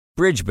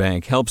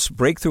Bridgebank helps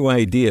breakthrough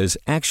ideas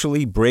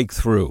actually break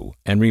through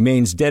and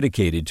remains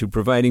dedicated to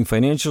providing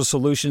financial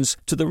solutions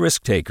to the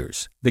risk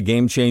takers, the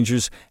game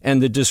changers, and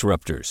the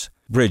disruptors.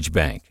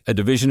 Bridgebank, a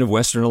division of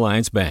Western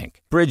Alliance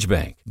Bank.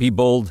 Bridgebank. Be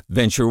bold,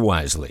 venture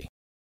wisely.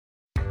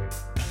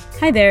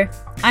 Hi there,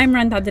 I'm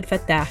Rand Abdel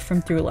Fattah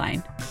from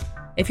Throughline.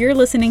 If you're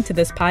listening to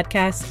this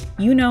podcast,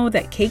 you know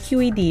that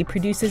KQED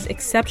produces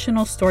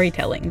exceptional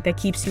storytelling that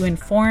keeps you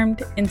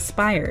informed,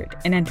 inspired,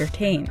 and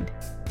entertained.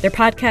 Their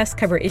podcasts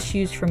cover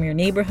issues from your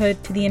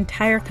neighborhood to the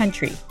entire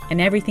country and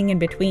everything in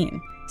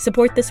between.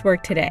 Support this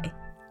work today.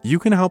 You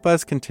can help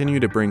us continue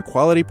to bring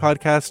quality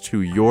podcasts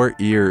to your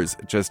ears.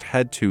 Just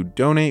head to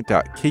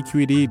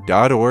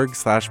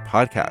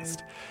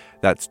donate.kqed.org/podcast.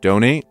 That's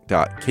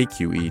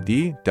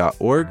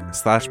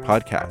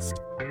donate.kqed.org/podcast.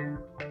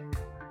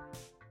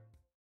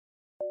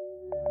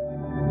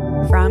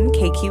 From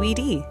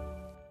KQED.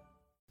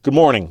 Good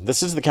morning.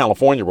 This is the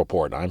California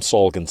Report. I'm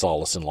Saul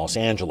Gonzalez in Los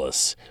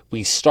Angeles.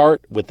 We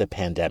start with the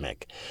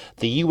pandemic.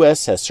 The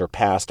U.S. has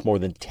surpassed more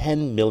than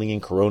 10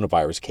 million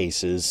coronavirus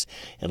cases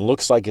and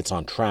looks like it's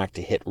on track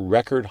to hit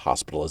record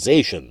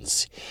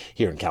hospitalizations.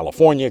 Here in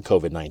California,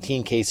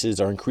 COVID-19 cases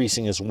are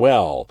increasing as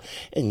well.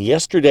 And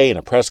yesterday in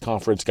a press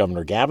conference,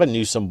 Governor Gavin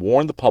Newsom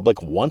warned the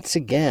public once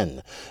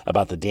again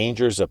about the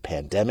dangers of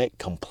pandemic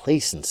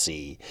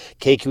complacency.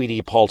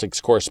 KQED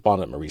politics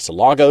correspondent Marisa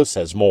Lagos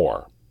has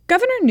more.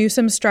 Governor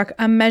Newsom struck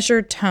a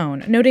measured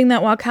tone, noting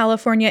that while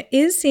California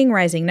is seeing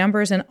rising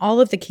numbers in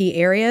all of the key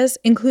areas,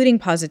 including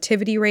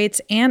positivity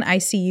rates and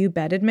ICU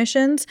bed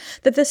admissions,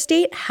 that the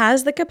state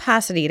has the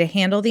capacity to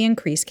handle the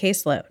increased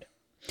caseload.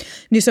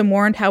 Newsom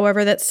warned,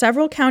 however, that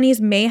several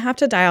counties may have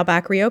to dial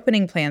back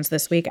reopening plans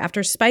this week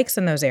after spikes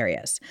in those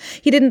areas.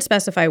 He didn't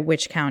specify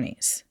which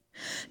counties.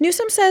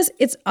 Newsom says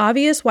it's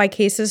obvious why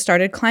cases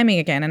started climbing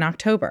again in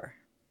October.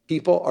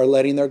 People are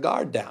letting their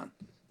guard down.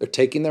 They're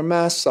taking their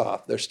masks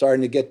off. They're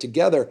starting to get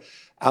together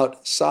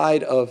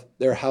outside of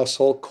their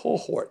household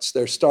cohorts.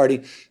 They're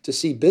starting to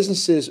see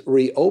businesses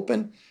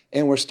reopen,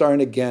 and we're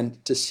starting again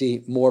to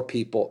see more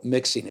people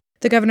mixing.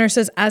 The governor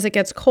says as it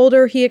gets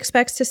colder, he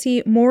expects to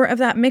see more of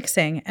that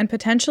mixing and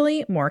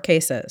potentially more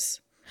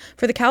cases.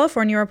 For the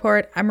California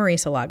Report, I'm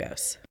Marisa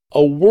Lagos.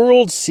 A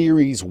World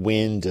Series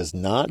win does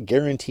not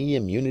guarantee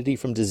immunity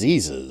from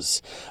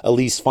diseases. At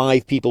least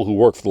 5 people who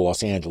work for the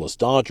Los Angeles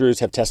Dodgers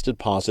have tested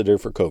positive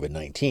for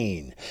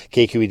COVID-19.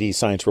 KQED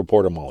science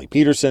reporter Molly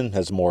Peterson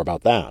has more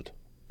about that.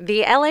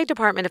 The LA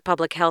Department of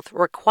Public Health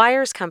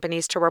requires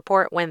companies to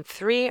report when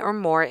 3 or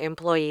more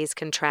employees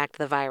contract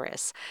the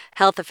virus.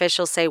 Health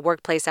officials say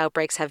workplace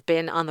outbreaks have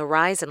been on the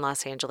rise in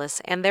Los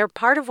Angeles, and they're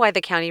part of why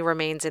the county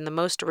remains in the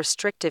most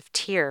restrictive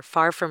tier,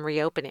 far from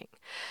reopening.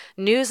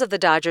 News of the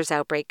Dodgers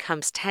outbreak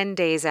comes 10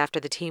 days after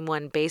the team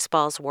won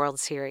baseball's World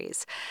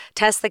Series.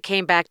 Tests that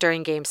came back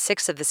during Game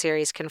 6 of the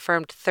series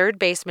confirmed third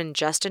baseman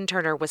Justin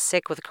Turner was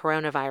sick with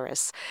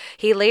coronavirus.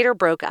 He later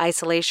broke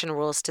isolation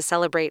rules to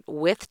celebrate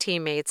with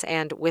teammates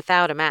and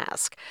without a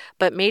mask.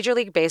 But Major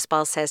League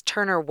Baseball says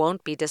Turner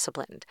won't be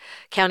disciplined.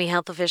 County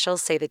health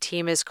officials say the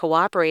team is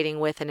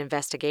cooperating with an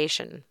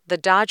investigation. The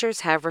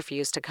Dodgers have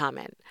refused to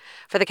comment.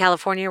 For the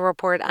California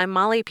Report, I'm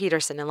Molly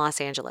Peterson in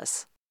Los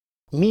Angeles.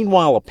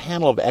 Meanwhile, a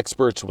panel of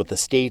experts with the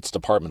state's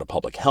Department of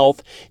Public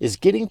Health is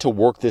getting to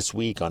work this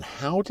week on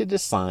how to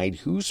decide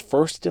who's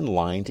first in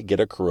line to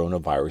get a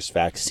coronavirus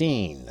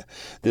vaccine.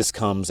 This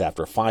comes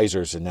after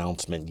Pfizer's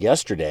announcement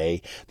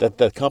yesterday that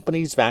the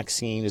company's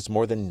vaccine is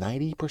more than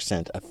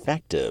 90%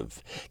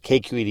 effective.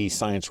 KQED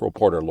science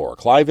reporter Laura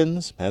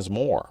Clivens has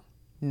more.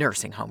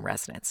 Nursing home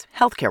residents,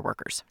 healthcare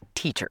workers,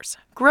 teachers,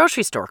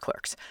 grocery store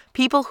clerks,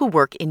 people who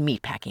work in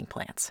meatpacking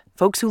plants,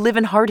 folks who live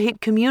in hard-hit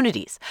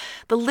communities.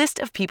 The list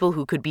of people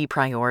who could be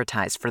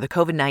prioritized for the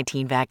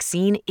COVID-19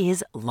 vaccine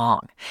is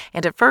long.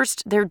 And at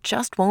first, there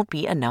just won't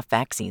be enough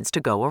vaccines to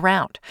go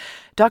around.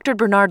 Dr.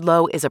 Bernard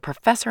Lowe is a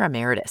professor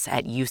emeritus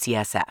at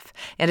UCSF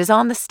and is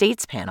on the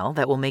state's panel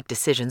that will make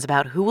decisions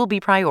about who will be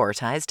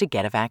prioritized to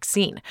get a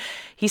vaccine.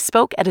 He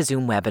spoke at a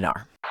Zoom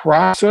webinar.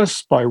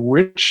 Process by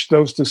which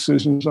those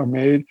decisions are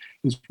made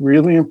is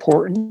really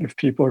important if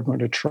people are going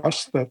to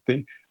trust that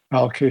the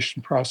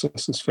allocation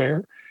process is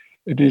fair.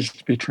 It needs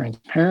to be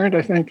transparent,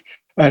 I think,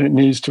 and it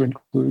needs to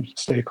include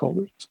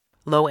stakeholders.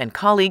 Lowe and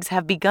colleagues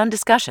have begun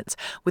discussions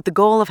with the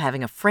goal of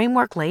having a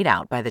framework laid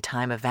out by the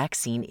time a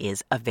vaccine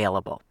is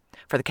available.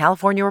 For the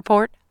California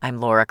Report, I'm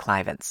Laura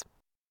Clivens.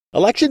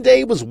 Election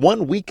Day was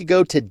 1 week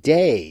ago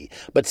today,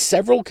 but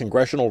several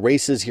congressional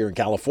races here in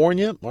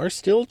California are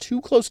still too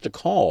close to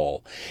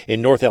call.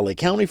 In North LA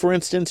County, for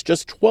instance,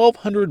 just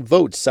 1,200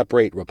 votes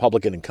separate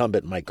Republican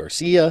incumbent Mike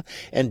Garcia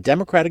and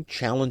Democratic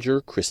challenger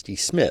Christy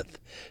Smith.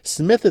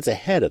 Smith is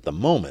ahead at the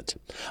moment.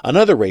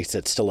 Another race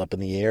that's still up in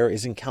the air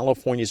is in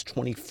California's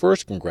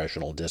 21st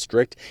congressional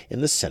district in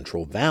the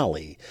Central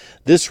Valley.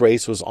 This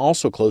race was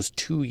also close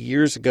 2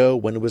 years ago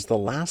when it was the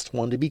last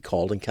one to be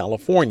called in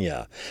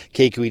California.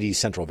 KQED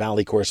Central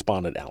Valley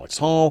correspondent Alex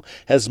Hall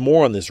has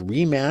more on this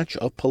rematch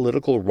of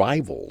political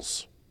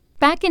rivals.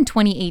 Back in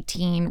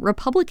 2018,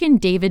 Republican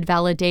David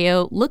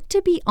Valadao looked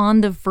to be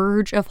on the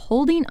verge of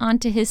holding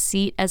onto his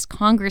seat as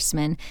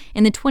congressman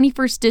in the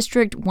 21st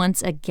District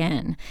once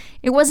again.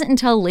 It wasn't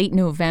until late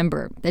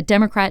November that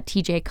Democrat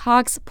TJ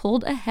Cox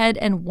pulled ahead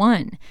and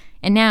won.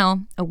 And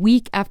now, a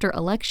week after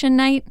election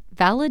night,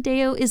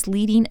 Valadao is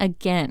leading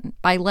again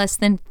by less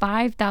than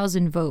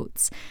 5,000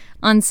 votes.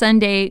 On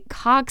Sunday,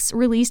 Cox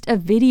released a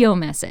video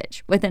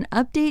message with an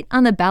update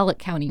on the ballot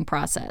counting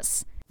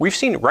process. We've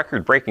seen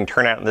record-breaking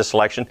turnout in this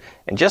election,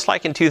 and just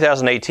like in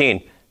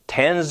 2018,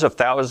 tens of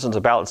thousands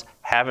of ballots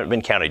haven't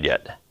been counted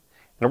yet.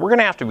 And we're going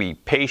to have to be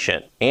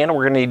patient, and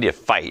we're going to need to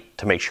fight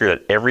to make sure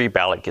that every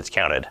ballot gets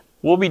counted.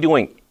 We'll be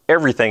doing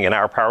everything in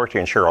our power to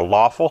ensure a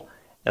lawful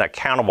and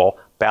accountable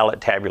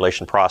ballot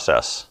tabulation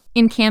process.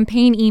 In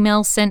campaign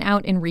emails sent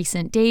out in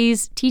recent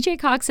days, TJ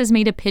Cox has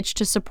made a pitch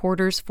to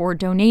supporters for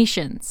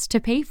donations to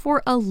pay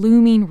for a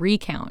looming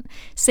recount,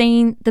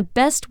 saying the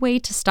best way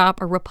to stop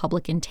a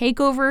Republican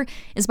takeover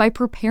is by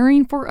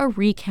preparing for a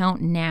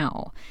recount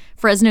now.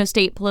 Fresno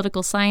State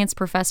political science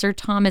professor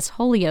Thomas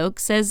Holyoke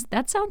says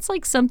that sounds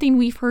like something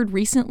we've heard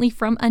recently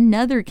from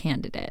another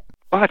candidate.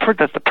 Well, I've heard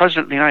that the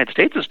president of the United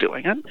States is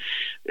doing it.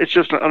 It's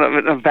just on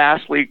a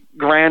vastly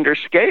grander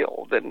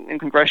scale than in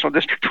Congressional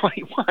District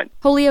 21.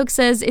 Holyoke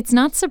says it's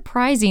not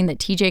surprising that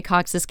TJ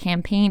Cox's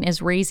campaign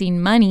is raising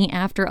money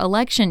after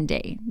Election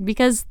Day,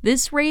 because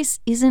this race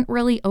isn't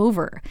really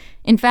over.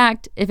 In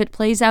fact, if it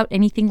plays out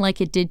anything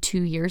like it did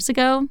 2 years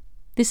ago,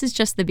 this is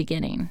just the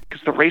beginning.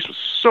 Because the race was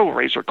so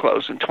razor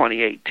close in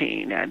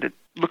 2018, and it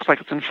looks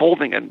like it's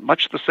unfolding in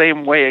much the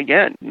same way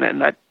again.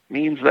 And that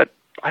means that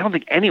I don't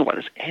think anyone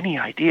has any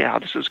idea how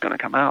this is going to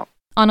come out.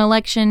 On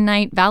election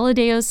night,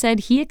 Valadao said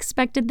he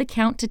expected the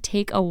count to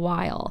take a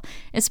while,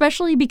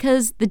 especially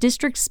because the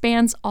district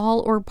spans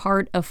all or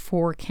part of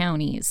 4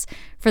 counties.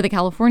 For the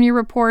California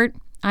Report,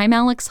 I'm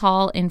Alex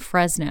Hall in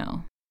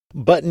Fresno.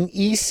 But in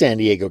East San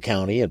Diego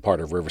County and part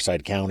of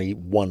Riverside County,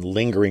 one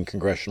lingering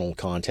congressional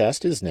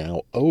contest is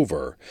now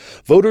over.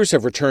 Voters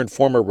have returned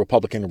former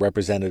Republican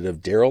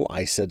Representative Darrell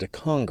Issa to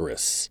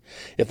Congress.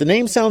 If the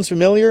name sounds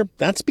familiar,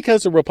 that's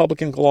because a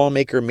Republican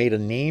lawmaker made a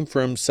name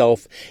for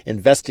himself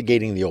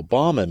investigating the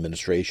Obama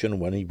administration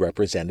when he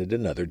represented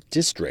another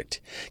district.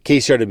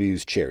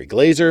 KCRW's Cherry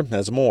Glazer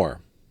has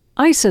more.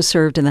 Issa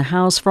served in the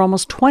House for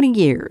almost 20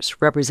 years,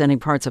 representing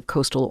parts of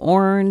coastal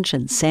Orange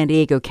and San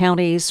Diego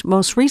counties,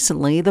 most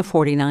recently the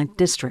 49th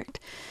District.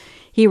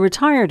 He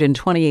retired in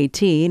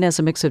 2018 as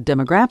a mix of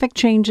demographic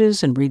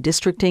changes and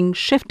redistricting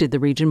shifted the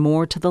region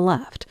more to the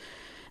left.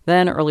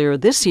 Then earlier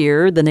this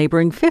year, the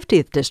neighboring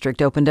 50th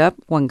District opened up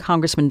when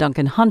Congressman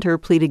Duncan Hunter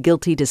pleaded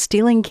guilty to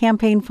stealing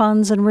campaign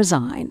funds and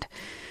resigned.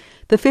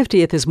 The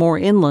 50th is more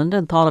inland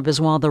and thought of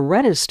as one of the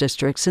reddest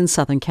districts in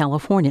Southern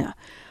California.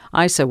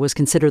 Issa was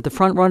considered the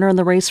frontrunner in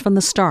the race from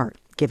the start,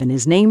 given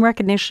his name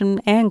recognition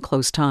and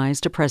close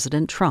ties to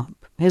President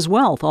Trump. His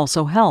wealth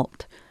also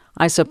helped.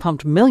 Issa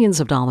pumped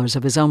millions of dollars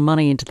of his own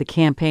money into the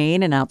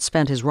campaign and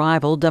outspent his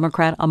rival,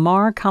 Democrat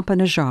Amar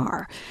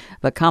Campa-Najjar.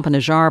 But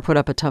Campa-Najjar put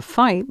up a tough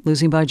fight,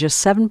 losing by just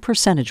 7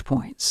 percentage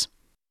points.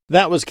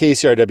 That was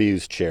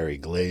KCRW's Cherry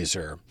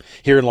Glazer.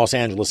 Here in Los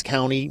Angeles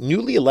County,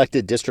 newly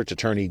elected District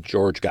Attorney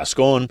George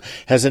Gascon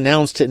has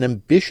announced an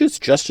ambitious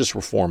justice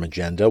reform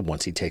agenda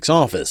once he takes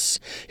office.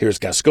 Here's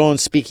Gascon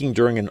speaking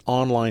during an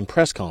online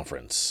press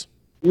conference.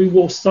 We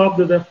will stop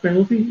the death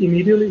penalty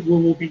immediately. We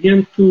will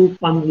begin to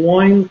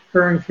unwind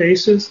current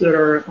cases that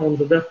are on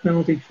the death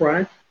penalty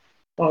track.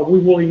 We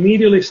will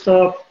immediately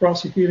stop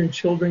prosecuting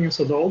children as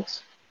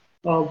adults.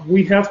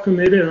 We have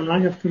committed, and I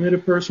have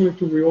committed personally,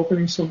 to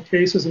reopening some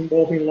cases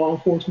involving law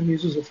enforcement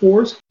uses of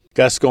force.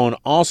 Gascon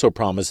also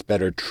promised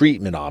better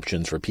treatment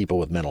options for people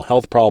with mental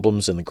health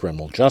problems in the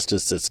criminal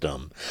justice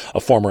system. A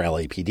former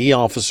LAPD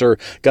officer,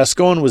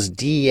 Gascon was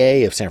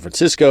DA of San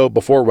Francisco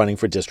before running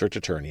for district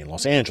attorney in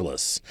Los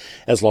Angeles.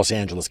 As Los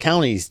Angeles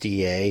County's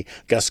DA,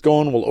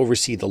 Gascon will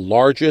oversee the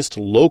largest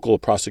local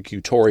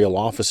prosecutorial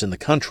office in the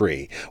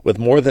country, with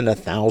more than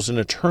 1,000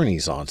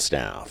 attorneys on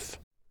staff.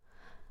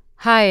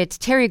 Hi, it's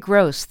Terry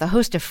Gross, the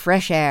host of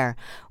Fresh Air.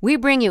 We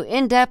bring you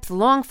in-depth,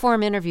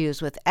 long-form interviews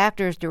with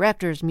actors,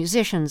 directors,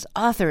 musicians,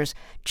 authors,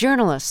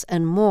 journalists,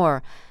 and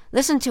more.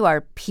 Listen to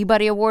our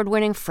Peabody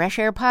Award-winning Fresh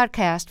Air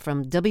podcast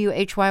from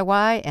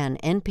WHYY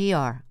and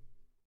NPR.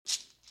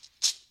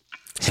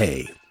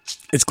 Hey,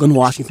 it's Glenn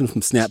Washington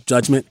from Snap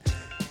Judgment.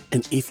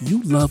 And if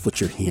you love what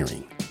you're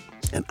hearing,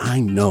 and I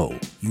know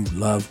you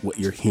love what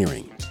you're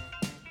hearing,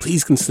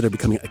 please consider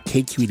becoming a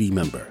KQED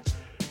member.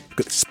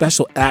 Get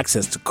special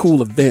access to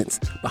cool events,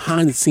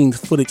 behind-the-scenes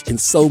footage,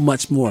 and so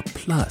much more.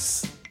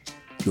 Plus,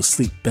 you'll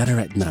sleep better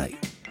at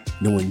night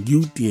knowing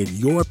you did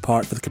your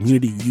part for the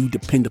community you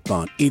depend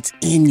upon. It's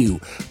in you.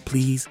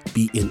 Please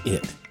be in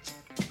it.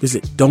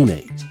 Visit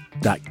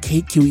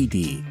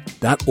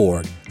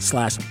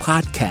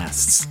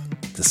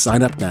donate.kqed.org/podcasts to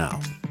sign up now.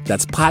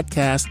 That's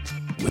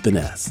podcast with an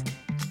S.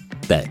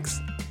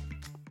 Thanks.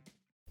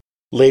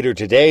 Later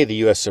today, the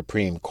U.S.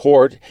 Supreme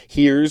Court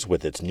hears,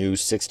 with its new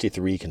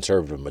 63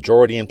 conservative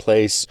majority in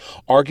place,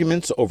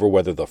 arguments over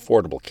whether the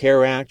Affordable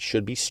Care Act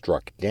should be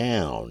struck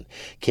down.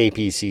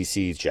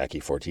 KPCC's Jackie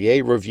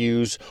Fortier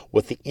reviews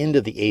what the end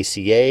of the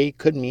ACA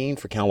could mean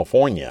for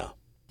California.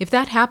 If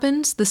that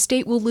happens, the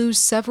state will lose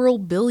several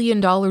 $1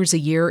 billion a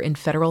year in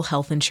federal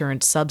health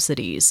insurance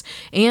subsidies,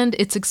 and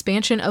its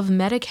expansion of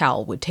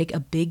Medi-Cal would take a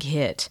big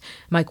hit.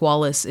 Mike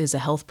Wallace is a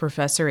health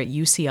professor at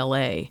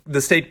UCLA. The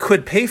state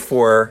could pay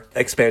for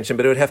expansion,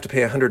 but it would have to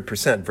pay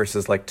 100%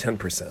 versus like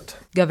 10%.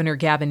 Governor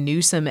Gavin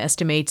Newsom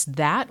estimates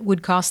that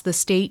would cost the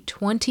state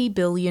 $20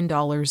 billion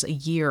a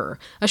year.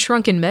 A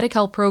shrunken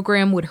Medi-Cal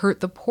program would hurt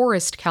the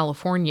poorest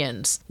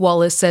Californians.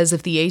 Wallace says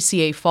if the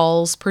ACA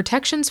falls,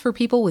 protections for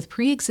people with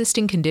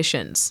pre-existing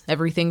conditions,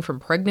 everything from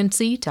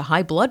pregnancy to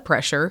high blood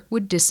pressure,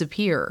 would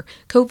disappear.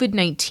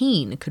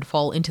 COVID-19 could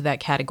fall into that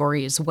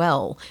category as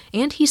well.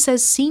 And he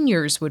says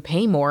seniors would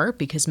pay more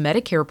because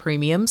Medicare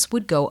premiums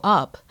would go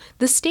up.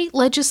 The state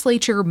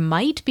legislature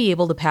might be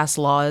able to pass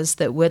laws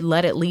that would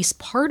let at least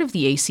part of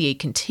the ACA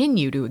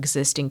continue to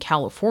exist in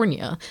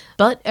California,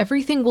 but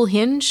everything will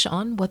hinge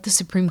on what the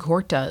Supreme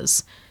Court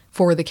does.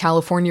 For the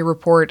California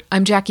Report,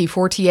 I'm Jackie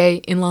Fortier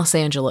in Los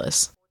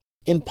Angeles.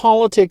 In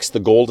politics,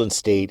 the Golden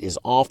State is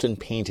often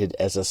painted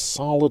as a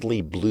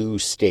solidly blue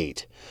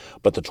state.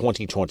 But the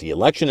 2020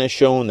 election has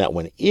shown that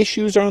when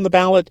issues are on the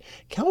ballot,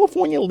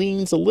 California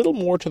leans a little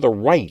more to the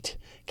right.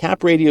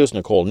 Cap Radio's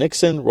Nicole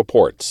Nixon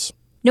reports.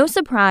 No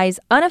surprise,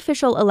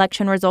 unofficial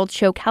election results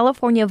show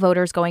California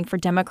voters going for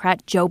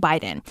Democrat Joe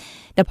Biden.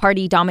 The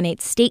party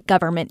dominates state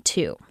government,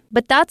 too.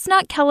 But that's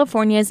not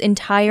California's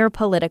entire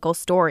political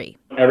story.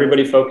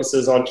 Everybody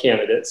focuses on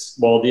candidates,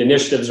 while the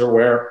initiatives are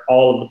where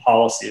all of the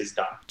policy is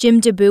done. Jim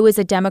DeBoo is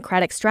a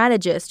Democratic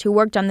strategist who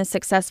worked on the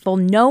successful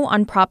No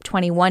on Prop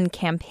 21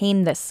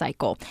 campaign this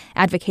cycle,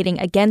 advocating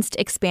against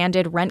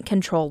expanded rent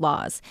control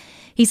laws.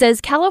 He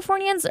says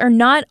Californians are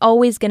not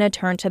always going to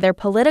turn to their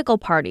political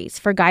parties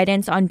for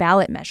guidance on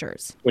ballot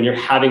measures. When you're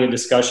having a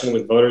discussion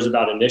with voters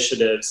about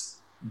initiatives,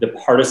 the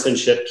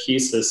partisanship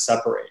pieces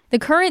separate. The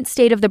current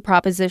state of the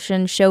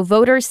proposition show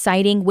voters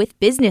siding with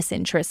business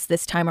interests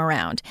this time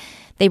around.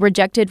 They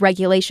rejected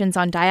regulations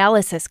on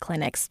dialysis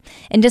clinics.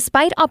 And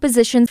despite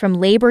opposition from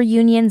labor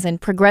unions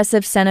and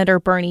progressive Senator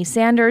Bernie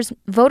Sanders,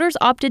 voters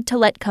opted to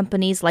let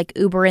companies like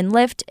Uber and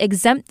Lyft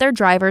exempt their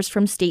drivers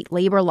from state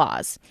labor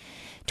laws.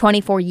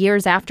 24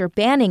 years after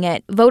banning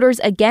it, voters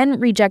again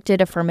rejected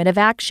affirmative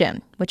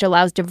action, which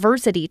allows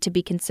diversity to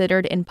be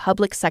considered in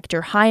public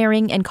sector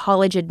hiring and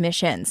college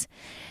admissions.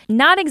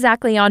 Not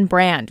exactly on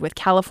brand with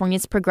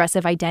California's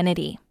progressive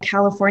identity.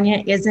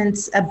 California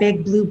isn't a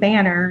big blue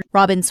banner.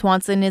 Robin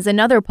Swanson is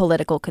another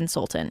political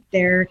consultant.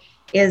 There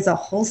is a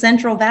whole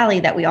Central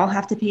Valley that we all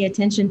have to pay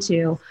attention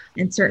to,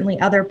 and certainly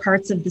other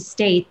parts of the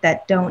state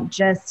that don't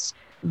just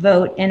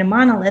vote in a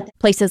monolith.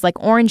 Places like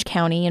Orange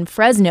County and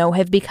Fresno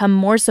have become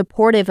more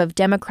supportive of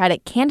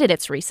Democratic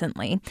candidates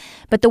recently.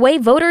 But the way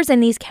voters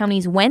in these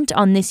counties went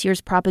on this year's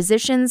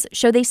propositions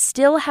show they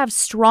still have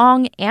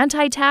strong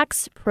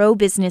anti-tax,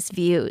 pro-business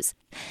views.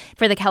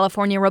 For the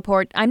California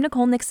Report, I'm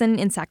Nicole Nixon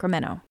in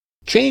Sacramento.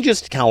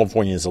 Changes to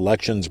California's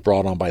elections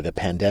brought on by the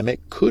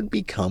pandemic could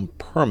become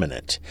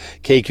permanent.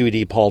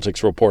 KQED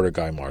politics reporter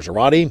Guy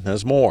Marzorati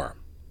has more.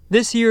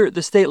 This year,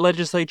 the state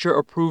legislature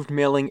approved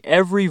mailing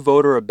every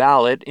voter a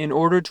ballot in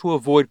order to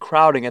avoid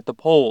crowding at the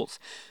polls.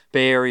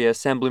 Bay Area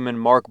Assemblyman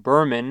Mark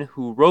Berman,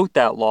 who wrote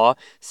that law,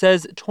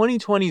 says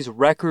 2020's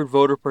record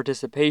voter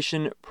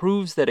participation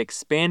proves that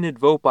expanded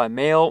vote by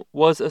mail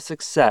was a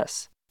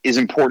success. It's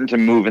important to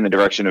move in the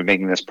direction of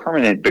making this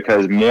permanent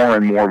because more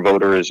and more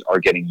voters are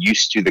getting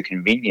used to the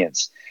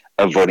convenience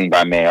of voting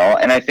by mail.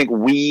 And I think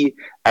we,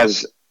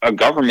 as a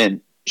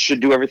government, should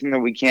do everything that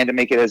we can to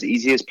make it as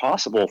easy as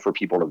possible for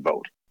people to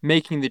vote.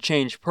 Making the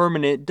change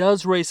permanent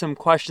does raise some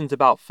questions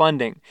about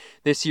funding.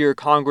 This year,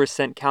 Congress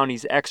sent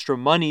counties extra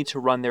money to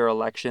run their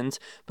elections,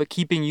 but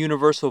keeping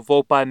universal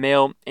vote by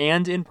mail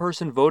and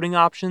in-person voting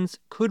options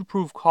could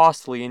prove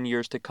costly in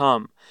years to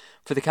come.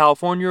 For the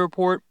California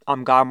Report,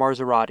 I'm Guy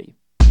Marzorati.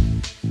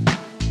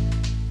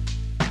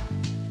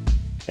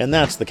 And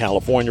that's the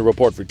California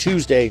Report for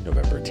Tuesday,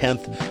 November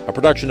 10th, a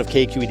production of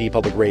KQED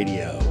Public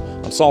Radio.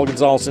 I'm Saul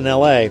Gonzalez in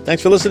LA.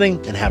 Thanks for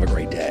listening and have a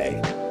great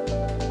day.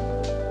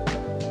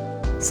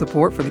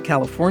 Support for the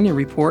California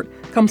Report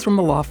comes from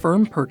the law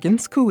firm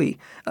Perkins Coie,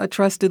 a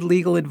trusted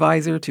legal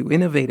advisor to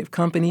innovative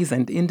companies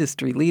and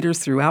industry leaders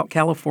throughout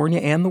California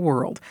and the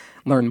world.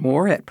 Learn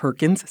more at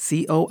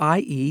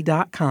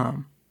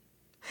perkinscoie.com.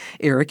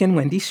 Eric and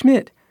Wendy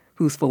Schmidt,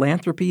 whose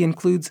philanthropy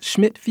includes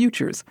Schmidt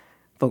Futures,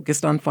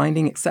 focused on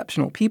finding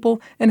exceptional people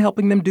and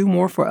helping them do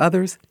more for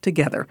others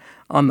together.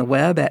 On the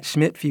web at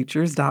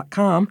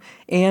schmidtfutures.com,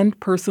 and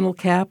Personal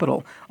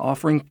Capital,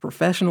 offering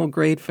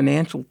professional-grade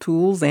financial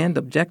tools and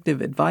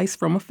objective advice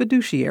from a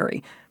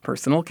fiduciary.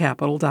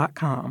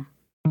 personalcapital.com.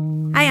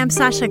 Hi, I'm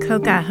Sasha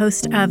Khokha,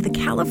 host of the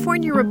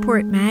California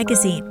Report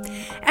magazine.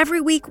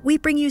 Every week, we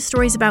bring you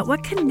stories about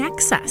what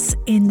connects us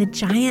in the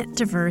giant,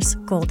 diverse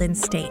Golden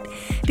State.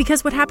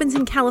 Because what happens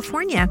in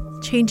California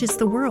changes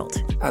the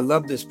world. I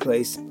love this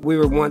place. We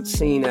were once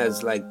seen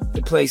as like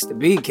the place to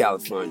be,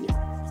 California.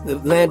 The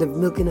land of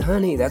milk and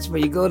honey. That's where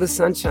you go to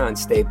Sunshine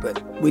State,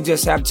 but we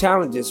just have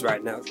challenges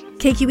right now.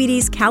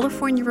 KQED's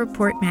California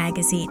Report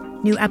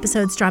magazine. New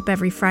episodes drop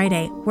every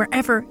Friday,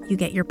 wherever you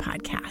get your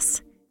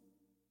podcasts.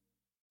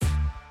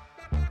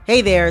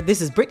 Hey there,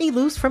 this is Brittany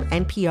Luce from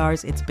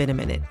NPR's It's Been a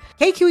Minute.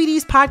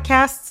 KQED's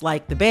podcasts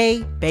like The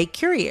Bay, Bay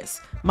Curious,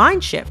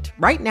 Mind Shift,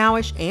 Right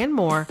Nowish, and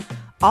more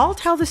all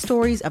tell the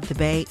stories of the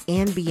Bay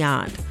and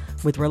beyond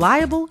with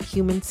reliable,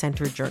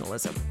 human-centered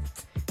journalism.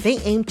 They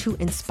aim to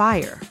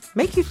inspire,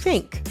 make you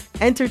think,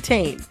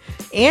 entertain,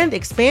 and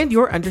expand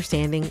your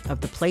understanding of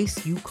the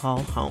place you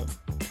call home.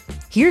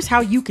 Here's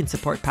how you can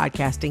support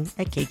podcasting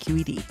at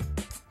KQED.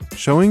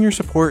 Showing your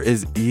support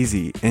is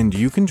easy, and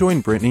you can join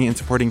Brittany in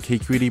supporting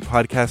KQED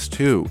Podcast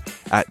too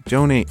at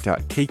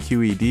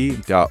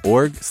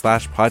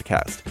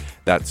donate.kqed.org/podcast.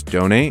 That's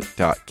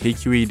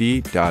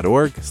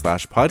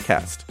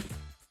donate.kqed.org/podcast.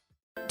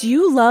 Do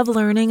you love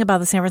learning about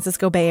the San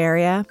Francisco Bay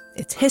Area,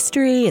 its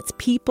history, its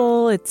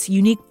people, its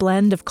unique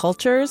blend of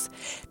cultures?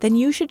 Then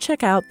you should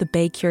check out the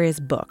Bay Curious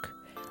book.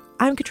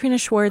 I'm Katrina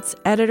Schwartz,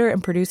 editor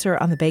and producer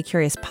on the Bay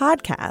Curious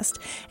podcast,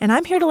 and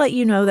I'm here to let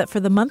you know that for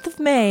the month of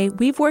May,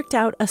 we've worked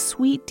out a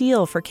sweet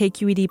deal for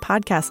KQED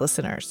podcast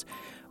listeners.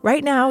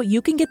 Right now,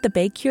 you can get the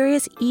Bay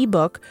Curious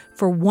ebook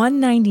for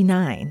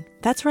 $1.99.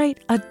 That's right,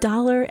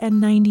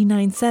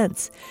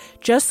 $1.99.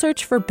 Just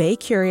search for Bay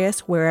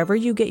Curious wherever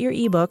you get your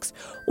ebooks,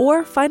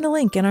 or find a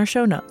link in our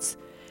show notes.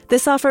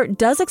 This offer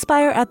does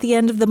expire at the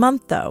end of the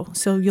month, though,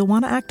 so you'll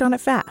want to act on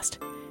it fast.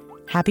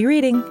 Happy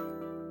reading!